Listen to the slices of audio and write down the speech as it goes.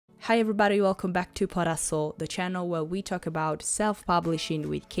Hi everybody, welcome back to Dinosaur, the channel where we talk about self-publishing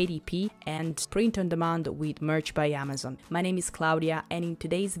with KDP and print on demand with merch by Amazon. My name is Claudia, and in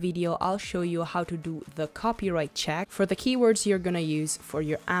today's video I'll show you how to do the copyright check for the keywords you're gonna use for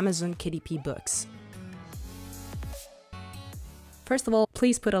your Amazon KDP books. First of all,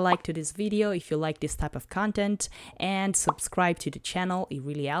 please put a like to this video if you like this type of content and subscribe to the channel, it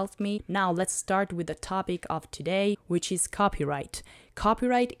really helps me. Now let's start with the topic of today, which is copyright.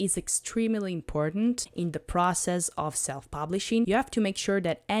 Copyright is extremely important in the process of self-publishing. You have to make sure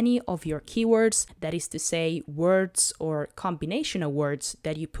that any of your keywords, that is to say words or combination of words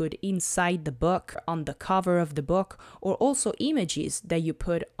that you put inside the book, on the cover of the book, or also images that you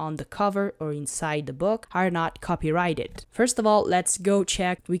put on the cover or inside the book are not copyrighted. First of all, let's go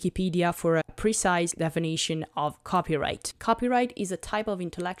check Wikipedia for a precise definition of copyright. Copyright is a type of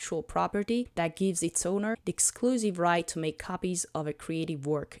intellectual property that gives its owner the exclusive right to make copies of a creative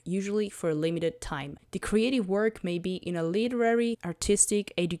work, usually for a limited time. The creative work may be in a literary,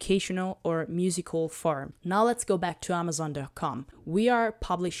 artistic, educational, or musical form. Now let's go back to Amazon.com. We are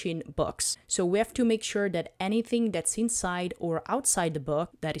publishing books, so we have to make sure that anything that's inside or outside the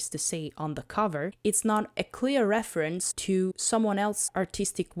book, that is to say on the cover, it's not a clear reference to someone else's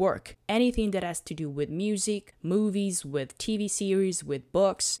artistic work. Anything that has to do with music, movies, with TV series, with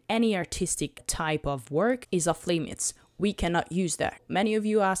books, any artistic type of work is off limits. We cannot use that. Many of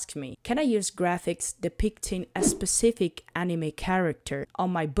you ask me, can I use graphics depicting a specific anime character on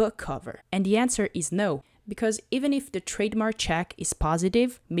my book cover? And the answer is no. Because even if the trademark check is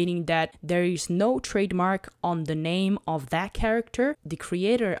positive, meaning that there is no trademark on the name of that character, the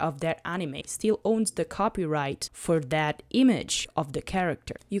creator of that anime still owns the copyright for that image of the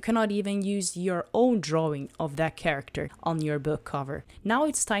character. You cannot even use your own drawing of that character on your book cover. Now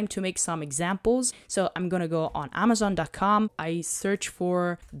it's time to make some examples. So I'm gonna go on Amazon.com. I search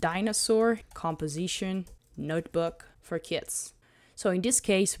for Dinosaur composition notebook for kids. So in this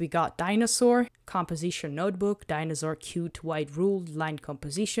case, we got Dinosaur, composition notebook, Dinosaur cute white ruled line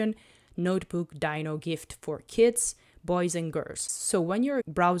composition, notebook dino gift for kids, boys and girls. So when you're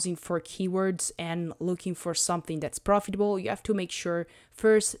browsing for keywords and looking for something that's profitable, you have to make sure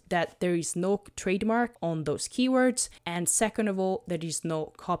first that there is no trademark on those keywords, and second of all, there is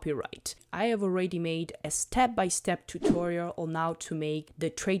no copyright. I have already made a step-by-step tutorial on how to make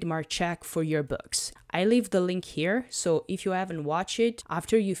the trademark check for your books. I leave the link here, so if you haven't watched it,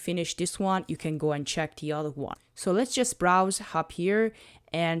 after you finish this one, you can go and check the other one. So let's just browse up here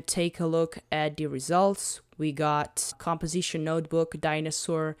and take a look at the results. We got composition notebook,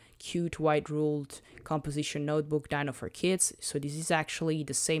 Dinosaur, cute white ruled composition notebook, Dino for kids. So this is actually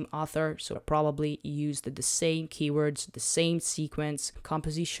the same author, so probably used the same keywords, the same sequence.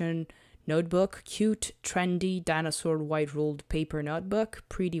 Composition notebook, cute, trendy, Dinosaur white ruled paper notebook,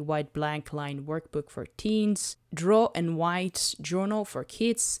 pretty white blank line workbook for teens, draw and white journal for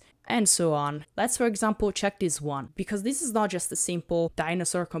kids, and so on. Let's, for example, check this one, because this is not just a simple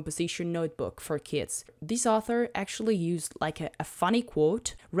Dinosaur composition notebook for kids. This author actually used like a funny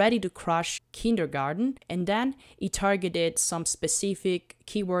quote, ready to crush kindergarten, and then he targeted some specific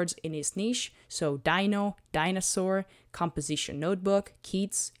keywords in his niche. So dino, dinosaur, composition notebook,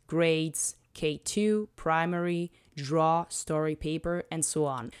 kids, grades, K2, primary, draw, story paper, and so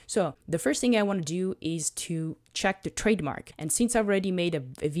on. So the first thing I want to do is to check the trademark. And since I've already made a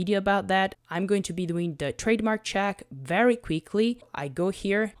video about that, I'm going to be doing the trademark check very quickly. I go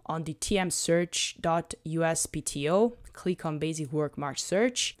here on the tmsearch.uspto, click on basic work March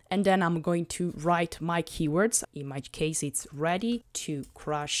search, and then I'm going to write my keywords. In my case, it's ready to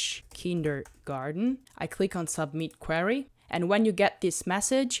crush kindergarten. I click on submit query. And when you get this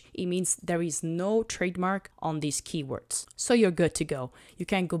message, it means there is no trademark on these keywords. So you're good to go. You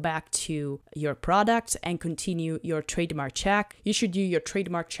can go back to your product and continue your trademark check. You should do your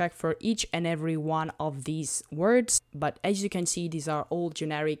trademark check for each and every one of these words. But as you can see, these are all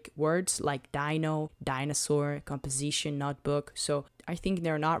generic words like dino, dinosaur, composition, notebook. So I think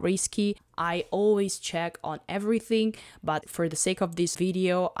they're not risky. I always check on everything, but for the sake of this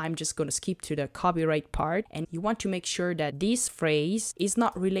video, I'm just gonna skip to the copyright part. And you want to make sure that this phrase is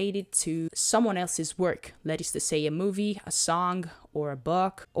not related to someone else's work. That is to say a movie, a song, or a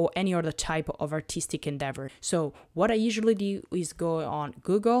book, or any other type of artistic endeavor. So what I usually do is go on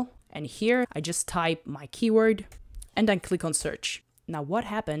Google, and here I just type my keyword and then click on search. Now, what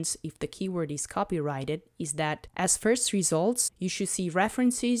happens if the keyword is copyrighted is that as first results, you should see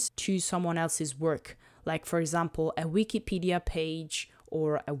references to someone else's work, like for example, a Wikipedia page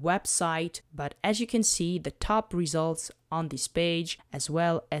or a website. But as you can see, the top results on this page, as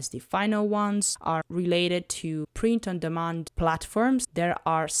well as the final ones, are related to print-on-demand platforms that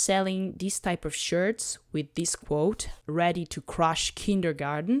are selling this type of shirts with this quote, "ready to crush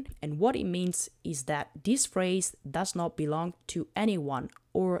kindergarten." And what it means is that this phrase does not belong to anyone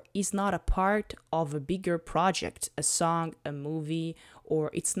or is not a part of a bigger project, a song, a movie, or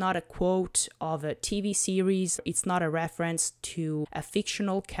it's not a quote of a TV series, it's not a reference to a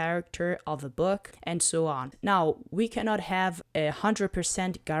fictional character of a book, and so on. Now, we cannot have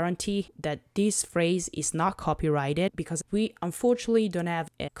 100% guarantee that this phrase is not copyrighted because we unfortunately don't have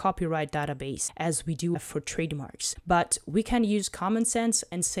a copyright database as we do for trademarks. But we can use common sense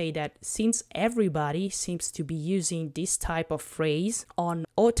and say that since everybody seems to be using this type of phrase on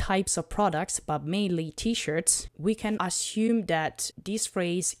all types of products, but mainly t-shirts, we can assume that this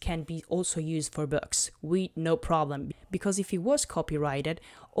phrase can be also used for books with no problem. Because if it was copyrighted,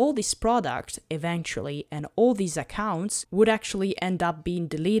 all these products eventually and all these accounts would actually end up being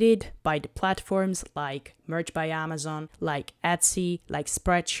deleted by the platforms like Merch by Amazon, like Etsy, like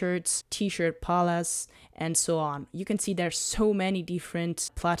Spreadshirts, T-shirt Palace, and so on. You can see there's so many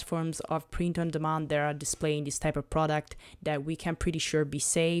different platforms of print on demand that are displaying this type of product that we can pretty sure be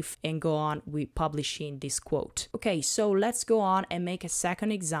safe and go on with publishing this quote. Okay, so let's go on and make a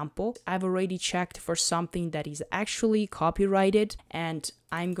second example. I've already checked for something that is actually copyrighted, and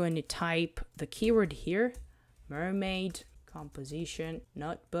I'm going to type the keyword here, Mermaid composition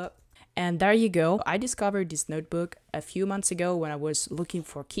notebook. And there you go. I discovered this notebook a few months ago when I was looking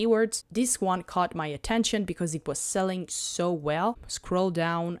for keywords. This one caught my attention because it was selling so well. Scroll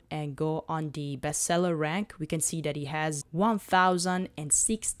down and go on the bestseller rank. We can see that it has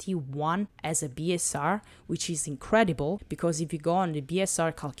 1061 as a BSR, which is incredible because if you go on the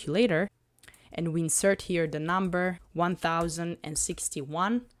BSR calculator and we insert here the number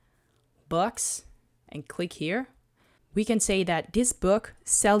 1061 books and click here, we can say that this book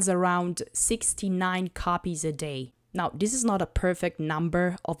sells around 69 copies a day. Now, this is not a perfect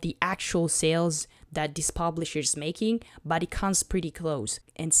number of the actual sales that this publisher is making, but it comes pretty close.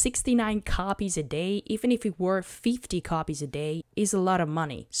 And 69 copies a day, even if it were 50 copies a day, is a lot of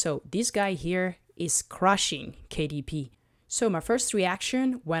money. So this guy here is crushing KDP. So my first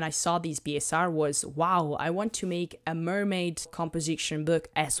reaction when I saw this BSR was, wow, I want to make a mermaid composition book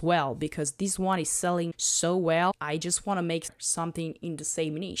as well because this one is selling so well. I just want to make something in the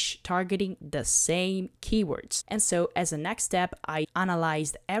same niche, targeting the same keywords. And so as a next step, I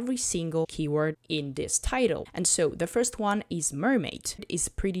analyzed every single keyword in this title. And so the first one is mermaid. It's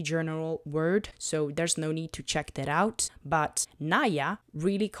a pretty general word, so there's no need to check that out. But Naya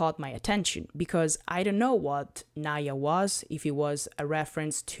really caught my attention because I don't know what Naya was, if it was a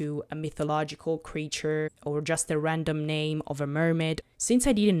reference to a mythological creature or just a random name of a mermaid. Since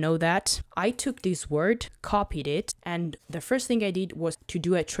I didn't know that, I took this word, copied it, and the first thing I did was to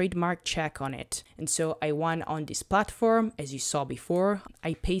do a trademark check on it. And so I went on this platform, as you saw before,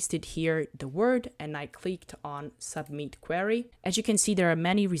 I pasted here the word and I clicked on submit query. As you can see, there are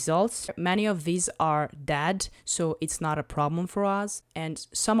many results. Many of these are dead, so it's not a problem for us. And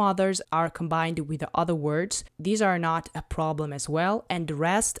some others are combined with the other words. These are not a problem as well. And the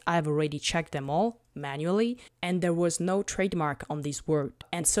rest, I've already checked them all manually, and there was no trademark on this word.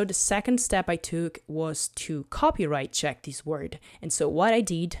 And so the second step I took was to copyright check this word. And so what I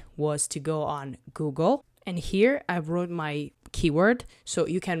did was to go on Google, and here I wrote my keyword. So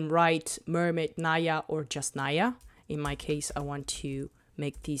you can write mermaid Naya or just Naya. In my case, I want to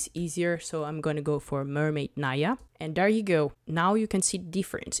make this easier, so I'm going to go for mermaid Naya. And there you go. Now you can see the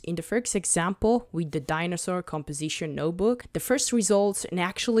difference. In the first example with the Dinosaur composition notebook, the first results, and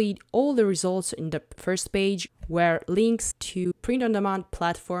actually all the results in the first page, were links to print-on-demand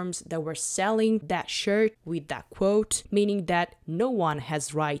platforms that were selling that shirt with that quote, meaning that no one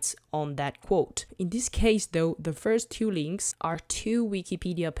has rights on that quote. In this case though, the first two links are two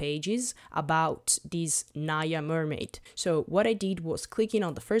Wikipedia pages about this Naya mermaid. So what I did was clicking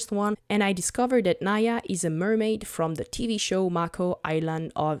on the first one, and I discovered that Naya is a mermaid from the TV show Mako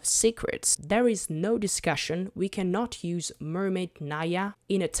Island of Secrets. There is no discussion. We cannot use mermaid Naya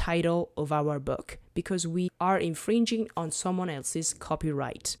in a title of our book because we are infringing on someone else's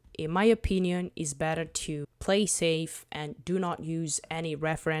copyright. in my opinion, it's better to play safe and do not use any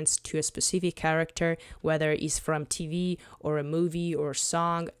reference to a specific character, whether it's from TV or a movie or a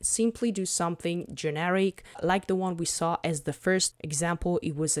song. Simply do something generic, like the one we saw as the first example.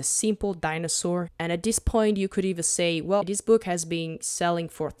 It was a simple dinosaur, and at this point you could even say, well, this book has been selling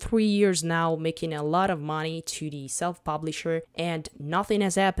for 3 years now, making a lot of money to the self-publisher, and nothing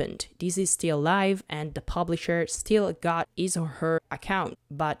has happened. This is still live and the publisher still got his or her account.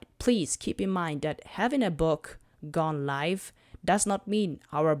 But please keep in mind that having a book gone live does not mean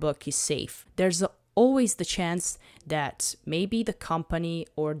our book is safe. There's always the chance that maybe the company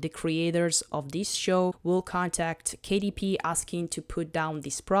or the creators of this show will contact KDP asking to put down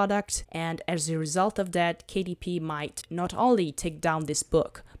this product, and as a result of that, KDP might not only take down this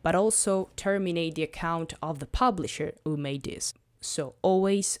book, but also terminate the account of the publisher who made this. So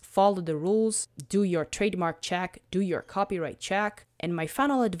always follow the rules, do your trademark check, do your copyright check. And my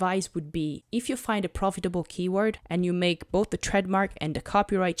final advice would be, if you find a profitable keyword and you make both the trademark and the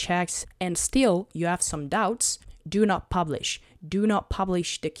copyright checks and still you have some doubts, do not publish. Do not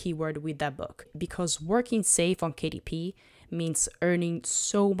publish the keyword with that book, because working safe on KDP means earning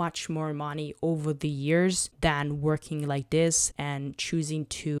so much more money over the years than working like this and choosing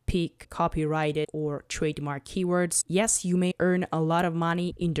to pick copyrighted or trademark keywords. Yes, you may earn a lot of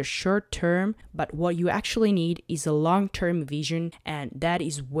money in the short term, but what you actually need is a long-term vision, and that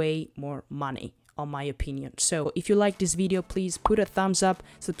is way more money, on my opinion. So if you like this video, please put a thumbs up,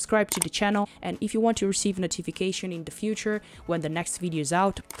 subscribe to the channel, and if you want to receive notification in the future when the next video is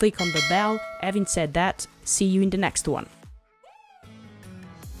out, click on the bell. Having said that, see you in the next one.